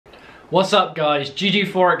What's up guys,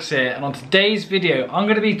 GGFOREX here, and on today's video I'm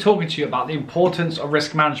going to be talking to you about the importance of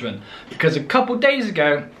risk management, because a couple days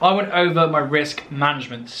ago I went over my risk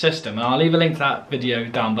management system, and I'll leave a link to that video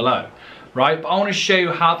down below. Right, but I want to show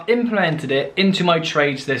you how I've implemented it into my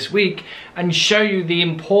trades this week and show you the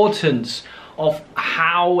importance of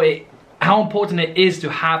how important it is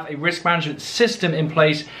to have a risk management system in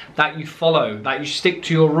place that you follow, that you stick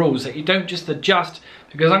to your rules, that you don't just adjust.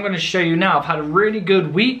 Because I'm going to show you now, I've had a really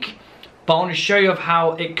good week, but I want to show you of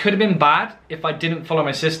how it could have been bad if I didn't follow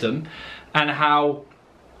my system, and how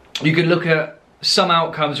you could look at some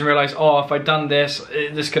outcomes and realize, oh, if I'd done this,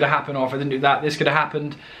 this could have happened, or if I didn't do that, this could have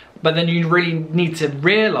happened. But then you really need to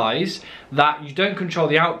realize that you don't control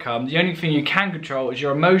the outcome. The only thing you can control is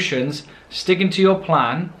your emotions, sticking to your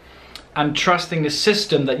plan, and trusting the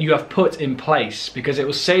system that you have put in place, because it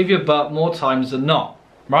will save your butt more times than not.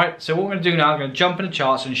 Right, so what we're going to do now, I'm going to jump in the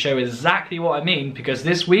charts and show exactly what I mean, because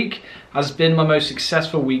this week has been my most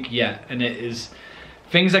successful week yet, and it is,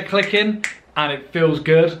 things are clicking and it feels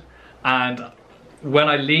good. And when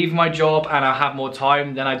I leave my job and I have more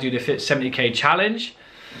time, then I do the Fit 70k challenge.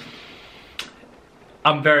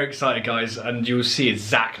 I'm very excited guys, and you'll see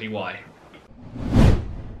exactly why.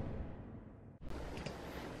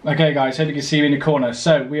 Okay guys, hope you can see me in the corner.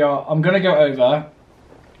 So I'm going to go over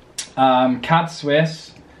CAD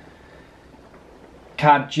Swiss,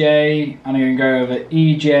 CAD J, and I'm going to go over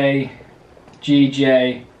EJ,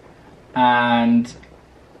 GJ, and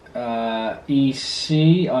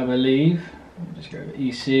EC, I believe. I'll just go over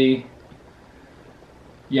EC.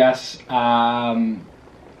 Yes,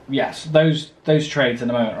 yes, those trades at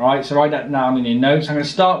the moment, right? So write that down in your notes. I'm going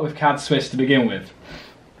to start with CAD Swiss to begin with,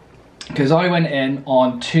 because I went in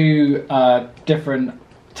on two different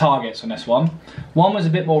targets on this one. One was a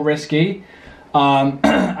bit more risky, and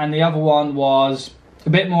the other one was a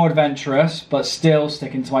bit more adventurous, but still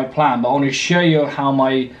sticking to my plan. But I want to show you how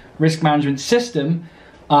my risk management system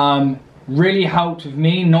really helped with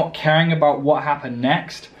me not caring about what happened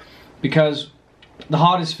next. Because the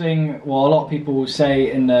hardest thing, well, a lot of people will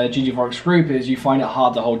say in the GGFOREX group, is you find it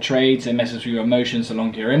hard to hold trades. It messes with your emotions so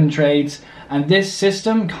long you're in trades. And this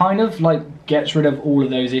system kind of like gets rid of all of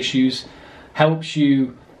those issues, helps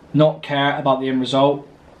you not care about the end result,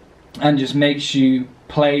 and just makes you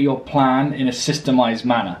play your plan in a systemized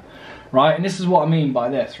manner, right? And this is what I mean by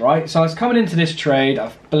this, right? So I was coming into this trade,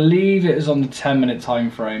 I believe it was on the 10-minute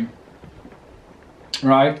time frame,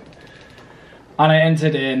 right? And I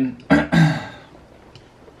entered in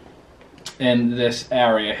in this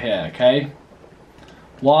area here, okay?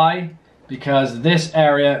 Why? Because this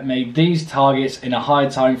area made these targets in a high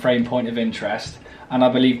time frame point of interest, and I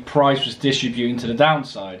believe price was distributing to the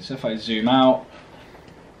downside. So if I zoom out,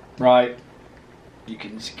 right, you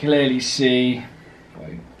can clearly see, if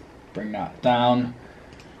I bring that down,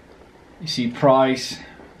 you see price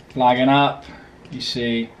flagging up, you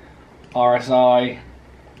see RSI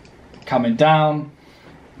coming down,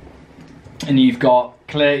 and you've got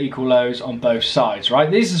clear equal lows on both sides,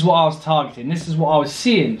 right? This is what I was targeting, this is what I was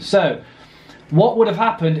seeing. So what would have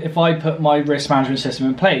happened if I put my risk management system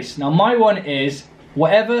in place? Now my one is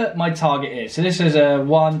whatever my target is. So this is a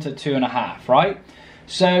 1 to 2.5, right?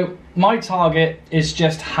 So my target is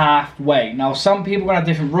just halfway. Now some people are going to have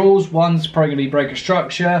different rules. One's probably going to be break a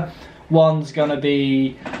structure. One's going to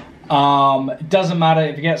be, it doesn't matter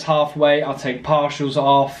if it gets halfway, I'll take partials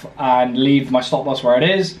off and leave my stop loss where it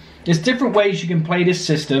is. There's different ways you can play this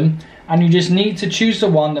system, and you just need to choose the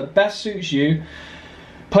one that best suits you.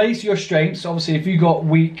 Play to your strengths. Obviously if you've got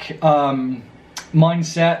weak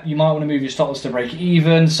mindset, you might want to move your stop loss to break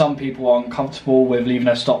even. Some people are uncomfortable with leaving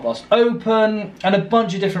their stop loss open, and a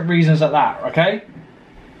bunch of different reasons like that, okay?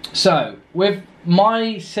 So with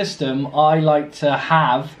my system, I like to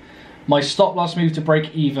have my stop loss move to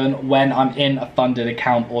break even when I'm in a funded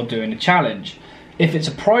account or doing a challenge. If it's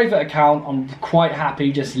a private account, I'm quite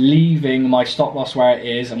happy just leaving my stop loss where it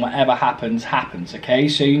is, and whatever happens, happens, okay?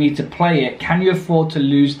 So you need to play it. Can you afford to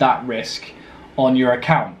lose that risk on your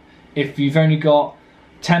account? If you've only got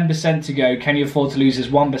 10% to go, can you afford to lose this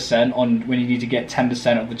 1% on when you need to get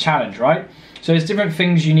 10% of the challenge, right? So there's different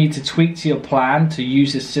things you need to tweak to your plan to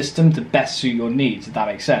use this system to best suit your needs, if that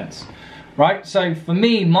makes sense, right? So for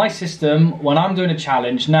me, my system, when I'm doing a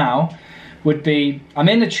challenge now, would be, I'm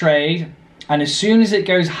in the trade, and as soon as it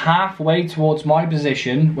goes halfway towards my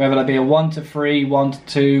position, whether that be a 1 to 3, 1 to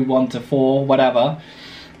 2, 1 to 4, whatever,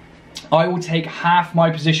 I will take half my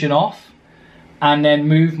position off and then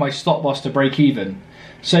move my stop loss to break even.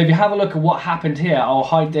 So if you have a look at what happened here, I'll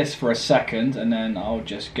hide this for a second and then I'll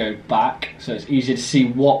just go back so it's easier to see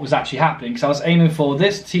what was actually happening. So I was aiming for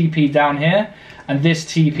this TP down here and this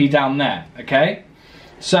TP down there, okay?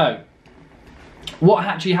 So what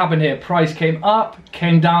actually happened here? Price came up,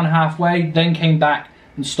 came down halfway, then came back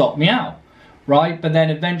and stopped me out, right? But then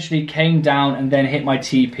eventually came down and then hit my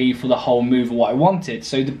TP for the whole move of what I wanted.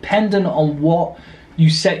 So dependent on what you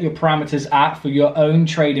set your parameters at for your own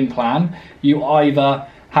trading plan, you either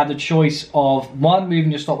had the choice of one,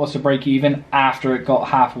 moving your stop loss to break even after it got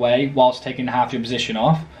halfway whilst taking half your position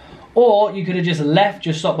off, or you could have just left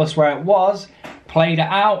your stop loss where it was, played it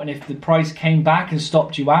out, and if the price came back and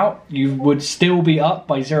stopped you out, you would still be up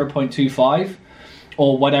by 0.25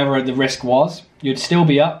 or whatever the risk was. You'd still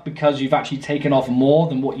be up because you've actually taken off more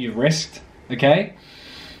than what you've risked, okay?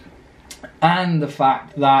 And the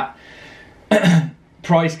fact that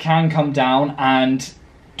price can come down and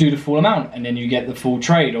do the full amount, and then you get the full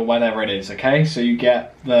trade or whatever it is, okay? So you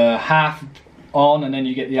get the half on and then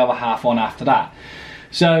you get the other half on after that.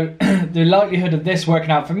 So the likelihood of this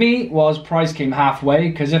working out for me was price came halfway,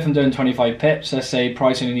 because if I'm doing 25 pips, let's say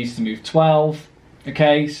price only needs to move 12,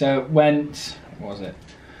 okay? So it went, what was it?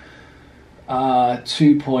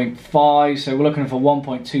 2.5, so we're looking for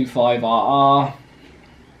 1.25 RR,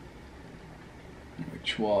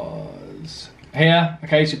 which was here,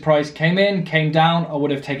 okay? So price came in, came down, I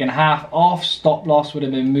would have taken half off, stop loss would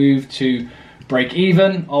have been moved to break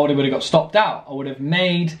even, I would have got stopped out, I would have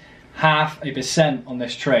made 0.5% on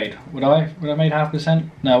this trade. Would I have made 0.5%?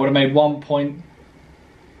 No, I would have made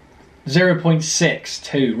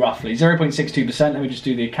 0.62 roughly, 0.62%. Let me just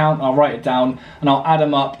do the account, I'll write it down and I'll add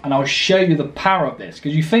them up and I'll show you the power of this,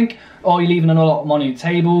 because you think, oh, you're leaving a lot of money on the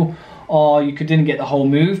table, or you didn't get the whole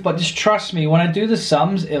move, but just trust me, when I do the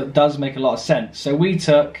sums, it does make a lot of sense. So we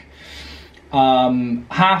took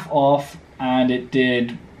half off and it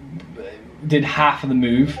did half of the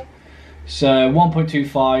move. So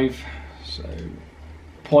 1.25, so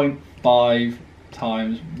 0.5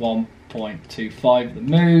 times 1.25 the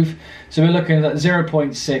move. So we're looking at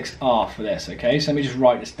 0.6 R for this, okay? So let me just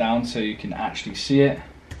write this down so you can actually see it.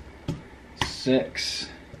 6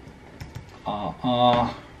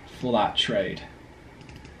 RR for that trade.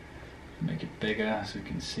 Make it bigger so we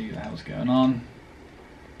can see what the hell's going on.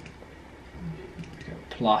 Go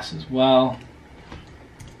plus as well.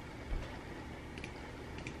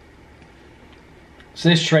 So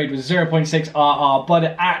this trade was 0.6 RR, but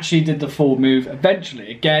it actually did the full move eventually.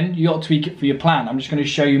 Again, you got to tweak it for your plan. I'm just going to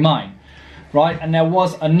show you mine, right? And there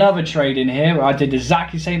was another trade in here where I did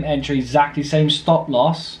exactly same entry, exactly same stop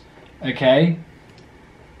loss, okay?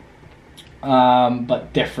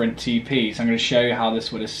 But different TPs. I'm going to show you how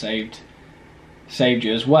this would have saved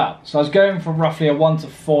you as well. So I was going from roughly a 1 to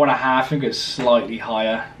 4.5. I think it's slightly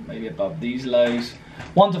higher, maybe above these lows.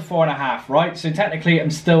 1 to 4.5, right? So technically I'm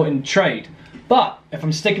still in trade. But if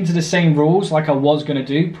I'm sticking to the same rules like I was going to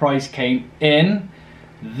do, price came in,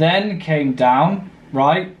 then came down,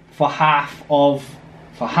 right, for half of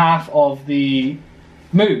the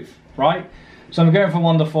move, right? So I'm going from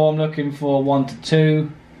 1 to 4, I'm looking for 1 to 2,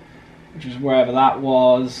 which is wherever that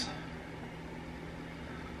was.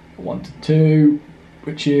 1 to 2,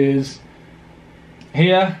 which is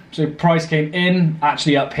here. So price came in,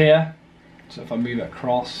 actually up here. So if I move it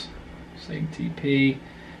across, same TP.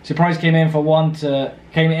 So price came in for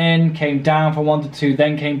came down for 1 to 2,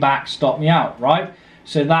 then came back, stopped me out, right?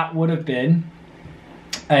 So that would have been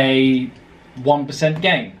a 1%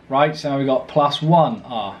 gain, right? So now we got plus 1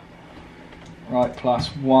 R, right? Plus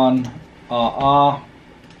 1 RR.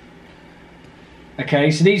 Okay,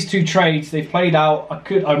 so these two trades, they've played out.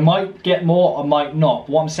 I might get more, I might not.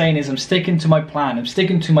 What I'm saying is I'm sticking to my plan. I'm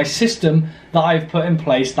sticking to my system that I've put in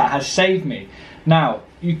place that has saved me. Now,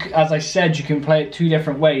 as I said, you can play it two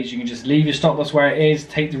different ways. You can just leave your stop loss where it is,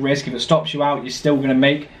 take the risk. If it stops you out, you're still going to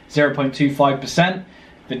make 0.25%.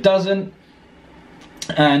 If it doesn't,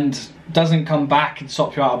 and doesn't come back and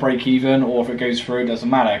stop you out of break even, or if it goes through, it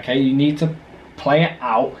doesn't matter, okay? You need to play it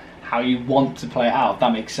out how you want to play it out, if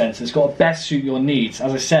that makes sense. It's got to best suit your needs.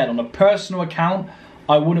 As I said, on a personal account,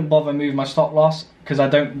 I wouldn't bother moving my stop loss because I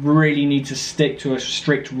don't really need to stick to a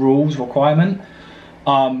strict rules requirement.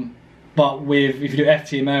 But if you do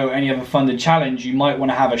FTMO or any other funded challenge, you might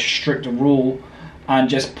want to have a stricter rule and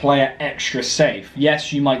just play it extra safe.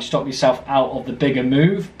 Yes, you might stop yourself out of the bigger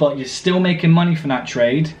move, but you're still making money from that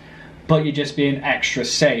trade, but you're just being extra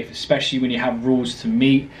safe, especially when you have rules to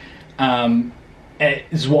meet.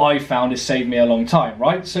 It's what I found has saved me a long time,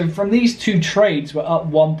 right? So from these two trades, we're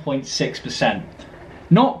up 1.6%.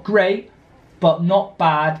 Not great, but not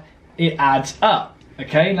bad. It adds up.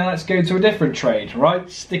 Okay, now let's go to a different trade, right?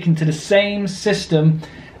 Sticking to the same system,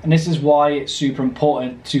 and this is why it's super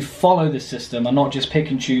important to follow the system and not just pick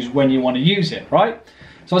and choose when you want to use it, right?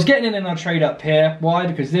 So I was getting in our trade up here. Why?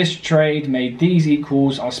 Because this trade made these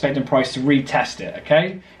equals. I was expecting price to retest it,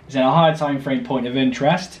 okay? is in a higher time frame point of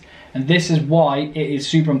interest, and this is why it is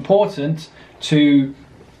super important to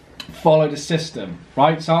follow the system,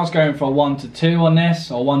 right? So I was going for a 1 to 2 on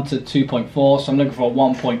this, or 1 to 2.4, so I'm looking for a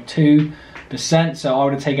 1.2%, so I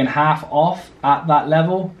would have taken half off at that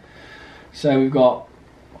level. So we've got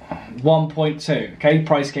 1.2, okay,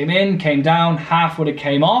 price came in, came down, half would have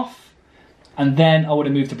came off, and then I would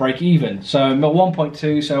have moved to break even. So I'm at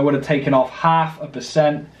 1.2, so I would have taken off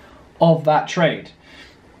 0.5% of that trade,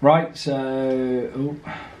 right? So, oh,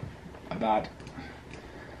 my bad.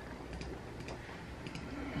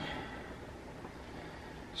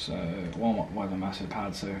 So, why the massive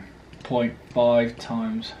pad? So, 0.5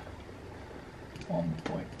 times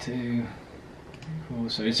 1.2. Cool.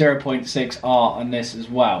 So 0.6 R on this as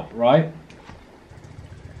well, right?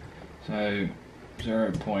 So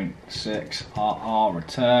 0.6 RR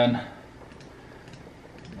return.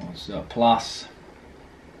 What's the plus?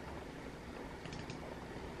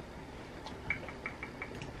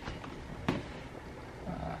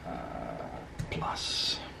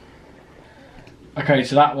 Plus. Okay,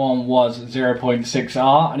 so that one was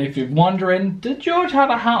 0.6R, and if you're wondering, did George have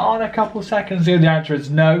a hat on a couple seconds ago? The answer is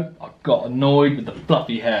no. I got annoyed with the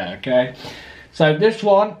fluffy hair, okay? So this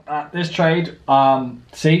one, this trade,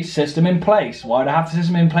 see, system in place. Why do I have the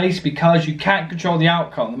system in place? Because you can't control the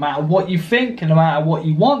outcome. No matter what you think and no matter what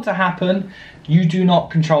you want to happen, you do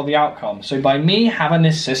not control the outcome. So by me having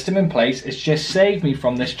this system in place, it's just saved me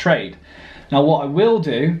from this trade. Now what I will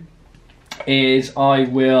do is I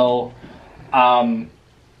will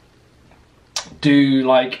do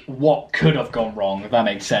like what could have gone wrong, if that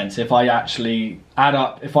makes sense. If I actually add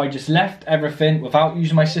up, if I just left everything without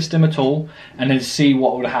using my system at all and then see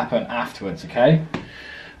what would happen afterwards, okay?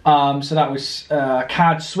 So that was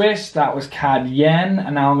CAD Swiss, that was CAD Yen,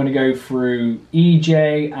 and now I'm going to go through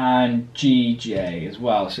EJ and GJ as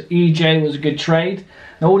well. So EJ was a good trade.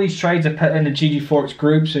 Now all these trades are put in the GGFOREX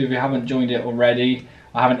group, so if you haven't joined it already,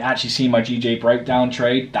 I haven't actually seen my GJ breakdown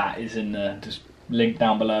trade, that is in the just link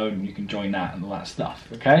down below and you can join that and all that stuff,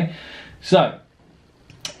 okay? So,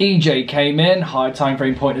 EJ came in, high time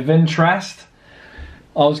frame point of interest.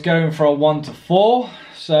 I was going for a 1 to 4,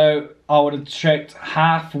 so I would have checked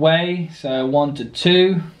halfway, so 1 to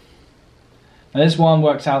 2. Now this one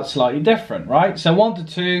works out slightly different, right? So 1 to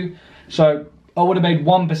 2, so I would have made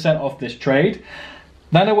 1% off this trade.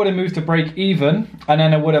 Then I would have moved to break even, and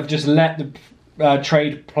then I would have just let the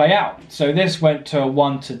trade play out. So this went to a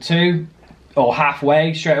 1 to 2, or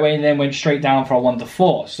halfway straight away, and then went straight down for a 1 to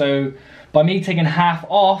 4. So by me taking half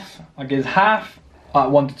off, I did half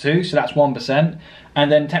at 1 to 2, so that's 1%,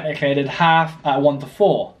 and then technically I did half at 1 to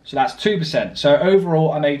 4, so that's 2%. So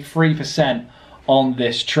overall I made 3% on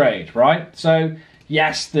this trade, right? So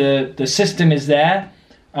yes, the system is there,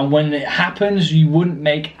 and when it happens you wouldn't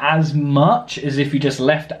make as much as if you just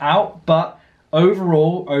left out, but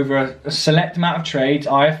overall, over a select amount of trades,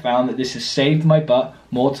 I have found that this has saved my butt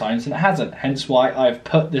more times than it hasn't. Hence why I've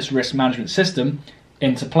put this risk management system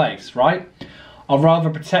into place, right? I'd rather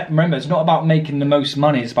protect, remember, it's not about making the most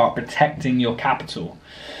money, it's about protecting your capital.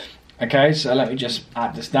 Okay, so let me just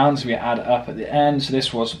add this down so we add it up at the end. So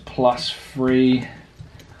this was plus 3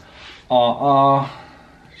 RR.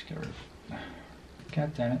 Just get rid of,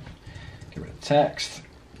 God damn it, get rid of text.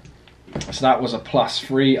 So that was a plus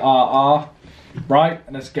 3 RR. Right,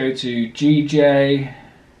 and let's go to GJ.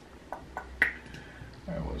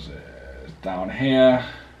 Where was it? Down here.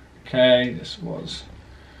 Okay, this was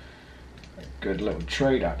a good little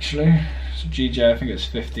trade actually. So GJ, I think it's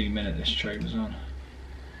 15-minute this trade was on.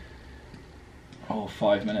 Or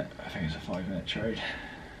 5-minute, I think it's a 5-minute trade.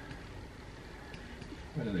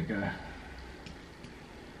 Where did it go?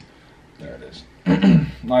 There it is.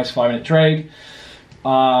 Nice 5-minute trade.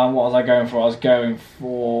 What was I going for? I was going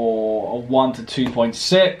for a 1 to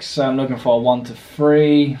 2.6, so I'm looking for a 1 to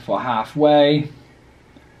 3 for halfway.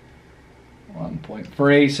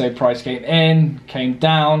 1.3, so price came in, came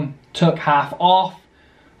down, took half off,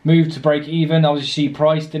 moved to break even. Obviously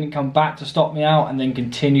price didn't come back to stop me out and then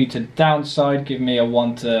continued to downside, giving me a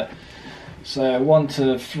 1 to 3, so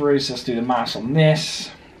let's do the maths on this.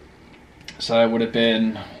 So it would have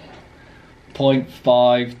been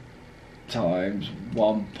 0.5 times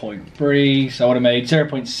 1.3, so I would have made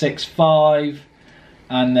 0.65,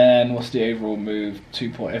 and then what's the overall move? I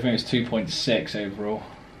think it's 2.6 overall,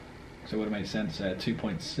 so it would have made sense there.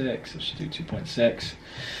 2.6, let's do 2.6.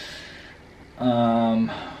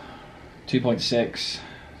 2.6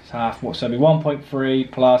 half, so it'd be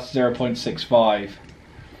 1.3 plus 0.65.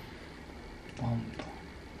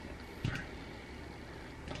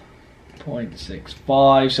 1.3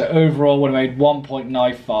 0.65. So overall would have made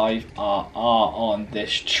 1.95 RR on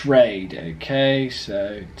this trade. Okay,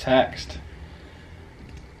 so text.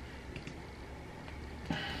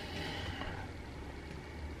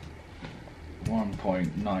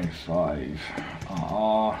 .95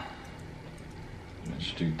 RR.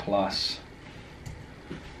 Let's do plus.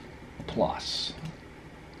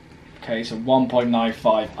 Okay, so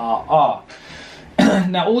 1.95 RR.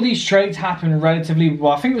 Now all these trades happen relatively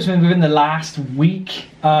well. I think it was within the last week.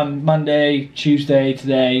 Monday, Tuesday,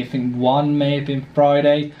 today. I think one may have been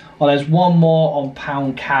Friday. Oh, there's one more on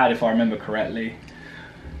pound CAD if I remember correctly.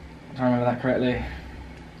 If I remember that correctly.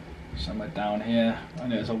 Somewhere down here. I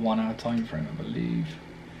know it's a 1 hour time frame, I believe.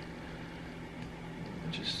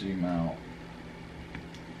 Just zoom out.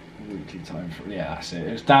 Weekly time frame. Yeah, that's it.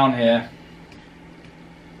 It was down here.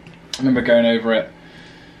 I remember going over it.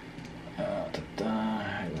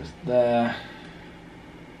 It was there.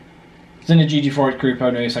 It's in the GGFOREX group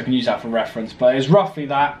only, so I can use that for reference. But it's roughly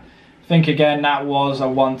that. I think again that was a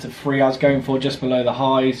 1 to 3 I was going for, just below the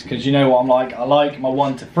highs, because you know what I'm like. I like my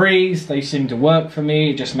 1 to 3s. They seem to work for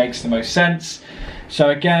me. It just makes the most sense. So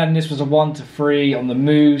again, this was a 1 to 3 on the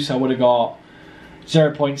move, so I would have got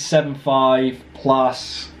 0.75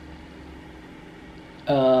 plus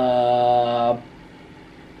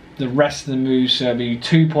the rest of the moves, so it'll be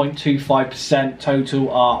 2.25% total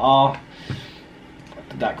RR.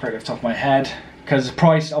 Did that correct off the top of my head, because the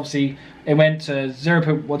price obviously it went to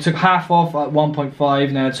 0. Well, took half off at 1.5,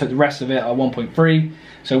 and then I took the rest of it at 1.3.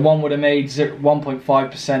 So one would have made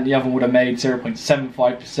 1.5%, the other would have made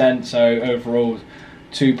 0.75%. So overall,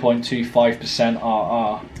 2.25%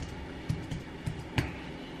 RR.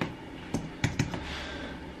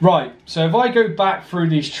 Right, so if I go back through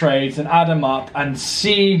these trades and add them up and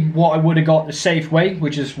see what I would have got the safe way,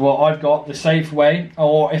 which is what I've got the safe way,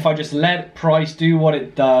 or if I just let price do what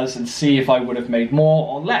it does and see if I would have made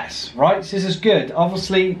more or less, right? So this is good.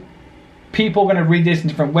 Obviously, people are going to read this in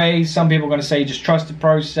different ways. Some people are going to say just trust the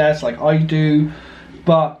process like I do,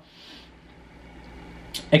 but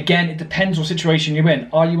again, it depends what situation you're in.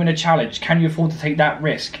 Are you in a challenge? Can you afford to take that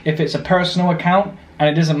risk? If it's a personal account and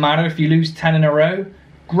it doesn't matter if you lose 10 in a row,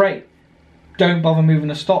 great, don't bother moving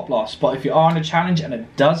the stop loss. But if you are in a challenge and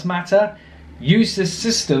it does matter, use this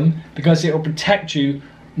system because it will protect you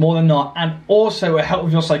more than not, and also it'll help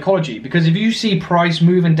with your psychology, because if you see price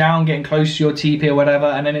moving down, getting close to your TP or whatever,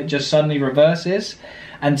 and then it just suddenly reverses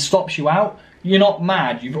and stops you out, you're not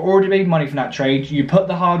mad. You've already made money from that trade. You put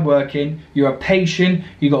the hard work in, you're patient,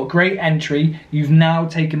 you got great entry, you've now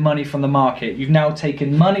taken money from the market, you've now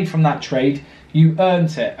taken money from that trade, you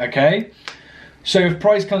earned it, okay? So if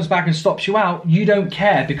price comes back and stops you out, you don't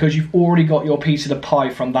care because you've already got your piece of the pie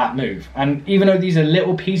from that move. And even though these are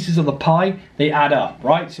little pieces of the pie, they add up,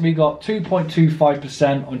 right? So we got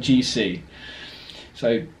 2.25% on GC.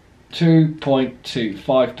 So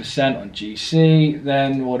 2.25% on GC.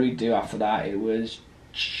 Then what do we do after that? It was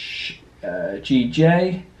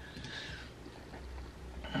GJ.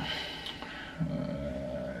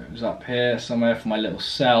 It was up here somewhere for my little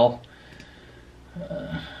cell.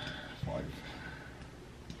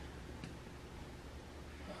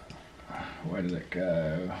 Where did it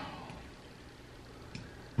go?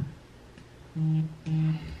 Is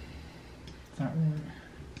that right?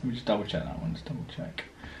 Let me just double check that one, just double check.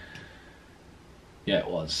 Yeah, it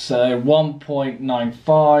was. So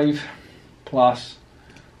 1.95 plus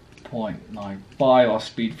 0.95. I'll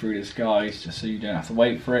speed through this, guys, just so you don't have to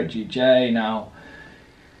wait for it. GJ, now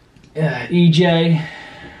EJ,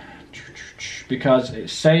 because it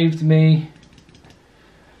saved me.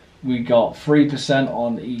 We got 3%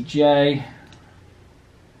 on EJ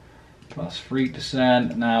plus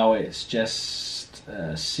 3%. Now it's just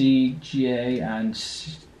CJ and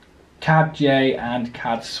CADJ and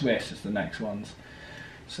CAD Swiss is the next ones.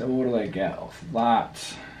 So what do they get off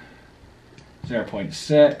that?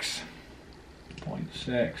 0.6,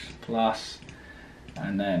 0.6 plus,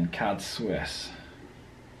 and then CAD Swiss,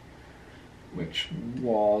 which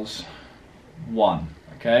was 1,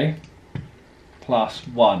 okay? Plus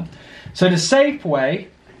 1. So the safe way,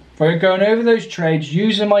 we're going over those trades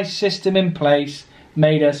using my system in place,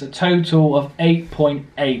 made us a total of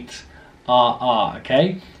 8.8 RR,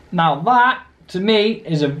 okay? Now that, to me,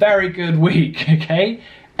 is a very good week, okay?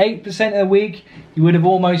 8% of the week, you would have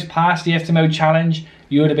almost passed the ftmo challenge,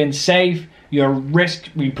 you would have been safe, your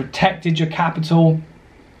risk, we protected your capital,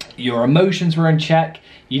 your emotions were in check,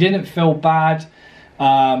 you didn't feel bad,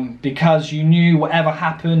 because you knew whatever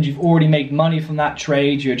happened, you've already made money from that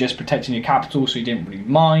trade, you're just protecting your capital, so you didn't really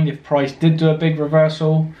mind if price did do a big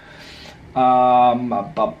reversal.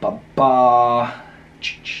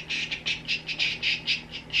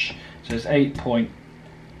 So So it's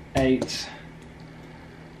 8.8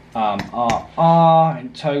 RR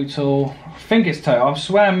in total. I think it's total. I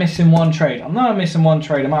swear I'm missing one trade. I'm not missing one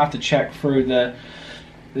trade. I might have to check through the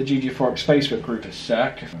GGFOREX Facebook group a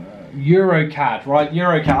sec. EuroCAD, right?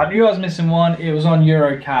 EuroCAD. I knew I was missing one. It was on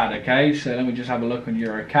EuroCAD, okay? So let me just have a look on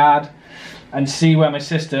EuroCAD and see where my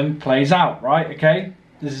system plays out, right? Okay?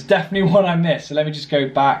 This is definitely one I missed. So let me just go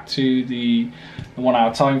back to the 1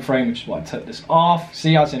 hour time frame, which is why I took this off.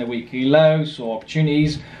 See, I was in a weekly low, saw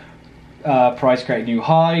opportunities, price create new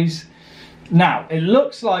highs. Now, it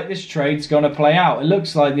looks like this trade's going to play out. It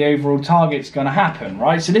looks like the overall target's going to happen,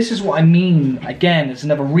 right? So this is what I mean, again, it's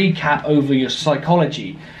another recap over your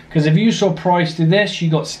psychology. Because if you saw price do this,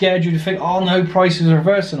 you got scared, you'd think, oh no, price is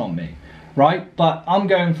reversing on me, right? But I'm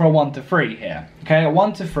going for a 1 to 3 here, okay? A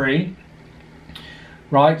 1 to 3,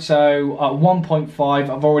 right? So at 1.5,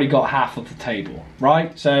 I've already got half of the table,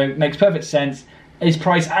 right? So it makes perfect sense. Its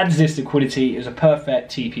price adds this liquidity is a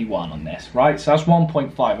perfect TP1 on this, right? So that's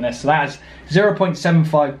 1.5 on this. So that's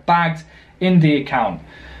 0.75 bagged in the account.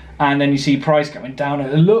 And then you see price coming down.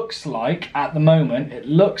 It looks like, at the moment, it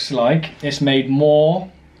looks like it's made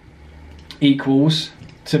more equals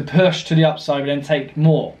to push to the upside and then take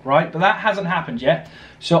more, right? But that hasn't happened yet.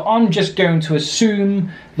 So I'm just going to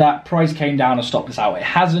assume that price came down and stopped this out. It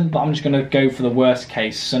hasn't, but I'm just going to go for the worst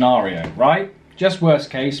case scenario, right? Just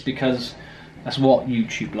worst case, because that's what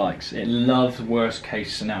YouTube likes. It loves worst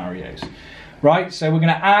case scenarios. Right, so we're going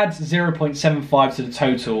to add 0.75 to the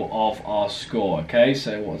total of our score, okay?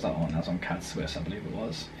 So what was that one? That was on CAD Swiss, I believe it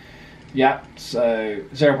was. Yeah, so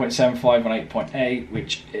 0.75 on 8.8,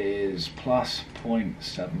 which is plus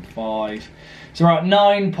 0.75. So we're at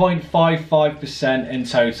 9.55% in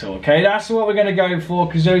total, okay? That's what we're going to go for,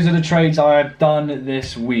 because those are the trades I have done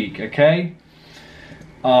this week, okay?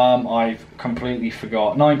 I've completely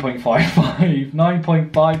forgot. 9.55,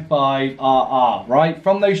 9.55 RR, right?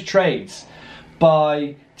 From those trades,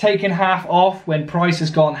 by taking half off when price has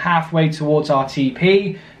gone halfway towards our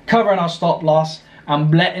TP, covering our stop loss,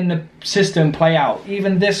 and letting the system play out.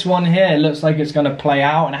 Even this one here looks like it's going to play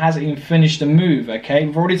out and it hasn't even finished the move, okay?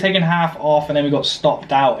 We've already taken half off and then we got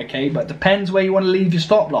stopped out, okay? But it depends where you want to leave your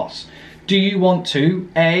stop loss. Do you want to,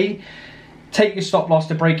 A, take your stop loss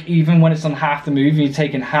to break even when it's on half the move and you're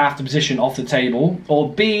taking half the position off the table?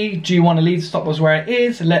 Or B, do you want to leave the stop loss where it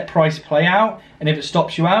is, let price play out, and if it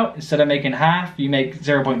stops you out, instead of making half, you make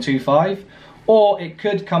 0.25? Or it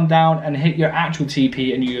could come down and hit your actual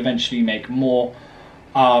TP and you eventually make more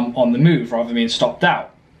on the move rather than being stopped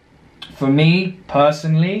out. For me,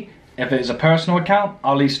 personally, if it's a personal account,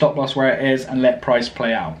 I'll leave stop loss where it is and let price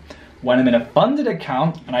play out. When I'm in a funded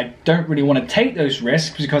account and I don't really want to take those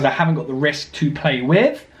risks because I haven't got the risk to play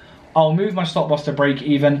with, I'll move my stop loss to break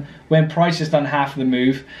even when price has done half of the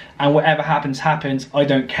move, and whatever happens, happens. I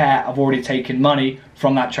don't care. I've already taken money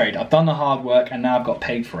from that trade. I've done the hard work and now I've got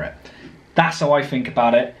paid for it. That's how I think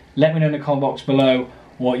about it. Let me know in the comment box below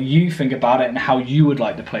what you think about it and how you would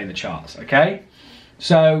like to play the charts, okay?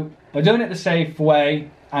 So by doing it the safe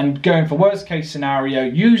way and going for worst case scenario,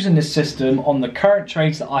 using this system on the current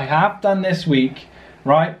trades that I have done this week,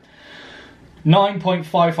 right?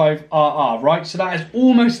 9.55 RR, right? So that is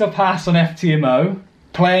almost a pass on FTMO,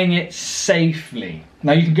 playing it safely.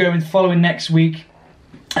 Now you can go and follow in next week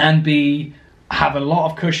and have a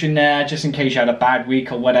lot of cushion there just in case you had a bad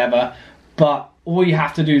week or whatever. But all you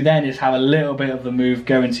have to do then is have a little bit of the move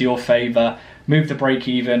go into your favor, move the break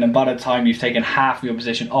even, and by the time you've taken half of your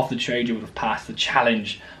position off the trade, you would have passed the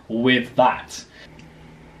challenge with that.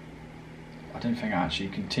 I don't think I actually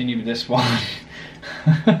continue with this one.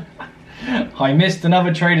 I missed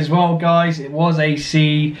another trade as well, guys. It was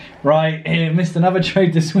AC, right? I missed another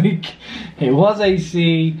trade this week. It was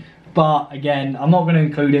AC, but again, I'm not going to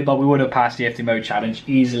include it, but we would have passed the FTMO challenge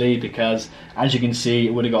easily because, as you can see,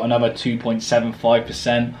 it would have got another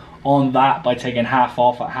 2.75% on that by taking half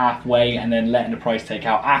off at halfway and then letting the price take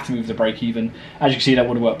out after move the break even. As you can see, that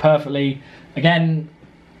would have worked perfectly. Again,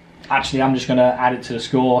 actually, I'm just going to add it to the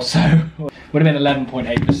score, so would have been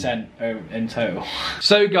 11.8% in total.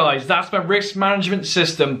 So guys, that's my risk management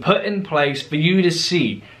system put in place for you to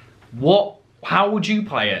see how would you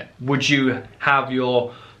play it? Would you have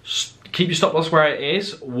keep your stop loss where it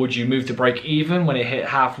is? Would you move to break even when it hit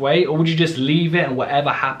halfway? Or would you just leave it and whatever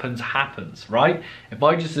happens, happens, right? If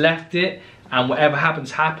I just left it and whatever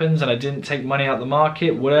happens, happens, and I didn't take money out of the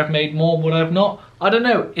market, would I have made more, would I have not? I don't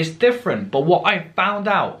know, it's different. But what I found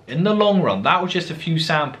out in the long run, that was just a few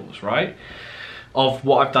samples, right? Of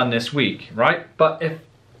what I've done this week, right? But if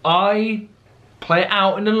I play it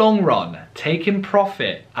out in the long run, taking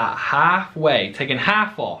profit at halfway, taking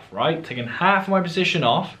half off, right? Taking half of my position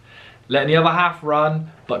off, letting the other half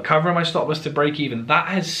run, but covering my stop loss to break even, that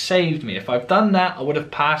has saved me. If I've done that, I would have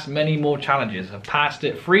passed many more challenges. I've passed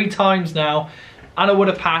it 3 times now, and I would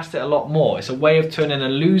have passed it a lot more. It's a way of turning a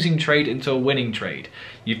losing trade into a winning trade.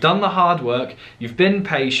 You've done the hard work, you've been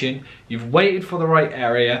patient, you've waited for the right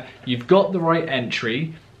area, you've got the right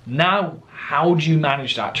entry. Now, how do you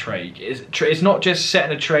manage that trade? It's not just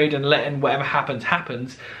setting a trade and letting whatever happens,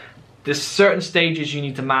 happens. There's certain stages you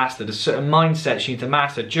need to master, there's certain mindsets you need to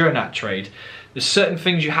master during that trade. There's certain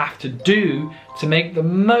things you have to do to make the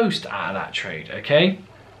most out of that trade, okay?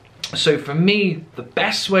 So for me, the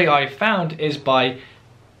best way I've found is by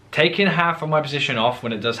taking half of my position off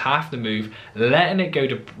when it does half the move,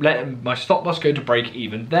 letting my stop loss go to break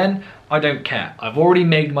even. Then I don't care. I've already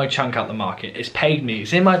made my chunk out the market. It's paid me.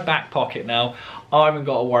 It's in my back pocket now. I haven't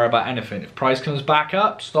got to worry about anything. If price comes back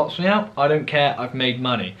up, stops me out, I don't care. I've made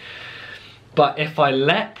money. But if I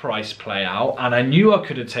let price play out and I knew I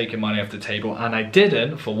could have taken money off the table and I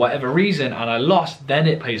didn't for whatever reason and I lost, then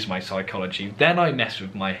it plays my psychology. Then I mess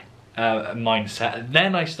with my mindset.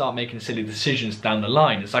 Then I start making silly decisions down the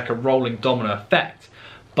line. It's like a rolling domino effect.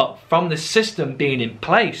 But from the system being in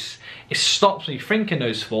place, it stops me thinking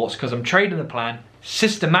those thoughts because I'm trading the plan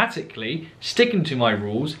systematically, sticking to my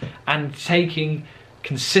rules and taking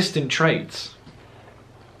consistent trades.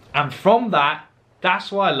 And from that,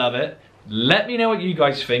 that's why I love it. Let me know what you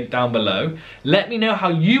guys think down below. Let me know how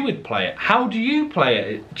you would play it. How do you play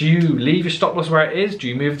it? Do you leave your stop loss where it is? Do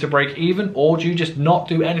you move to break even? Or do you just not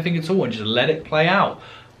do anything at all and just let it play out?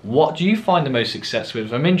 What do you find the most success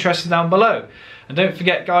with? I'm interested down below. And don't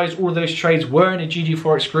forget guys, all of those trades were in a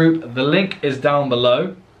GGFOREX group. The link is down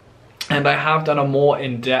below. And I have done a more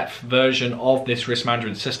in-depth version of this risk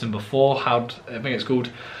management system before. I think it's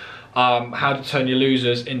called How to Turn Your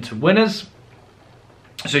Losers into Winners.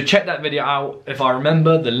 So check that video out. If I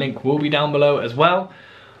remember, the link will be down below as well.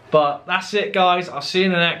 But that's it guys, I'll see you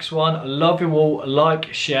in the next one. I love you all.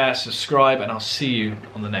 Like, share, subscribe, and I'll see you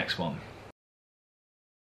on the next one.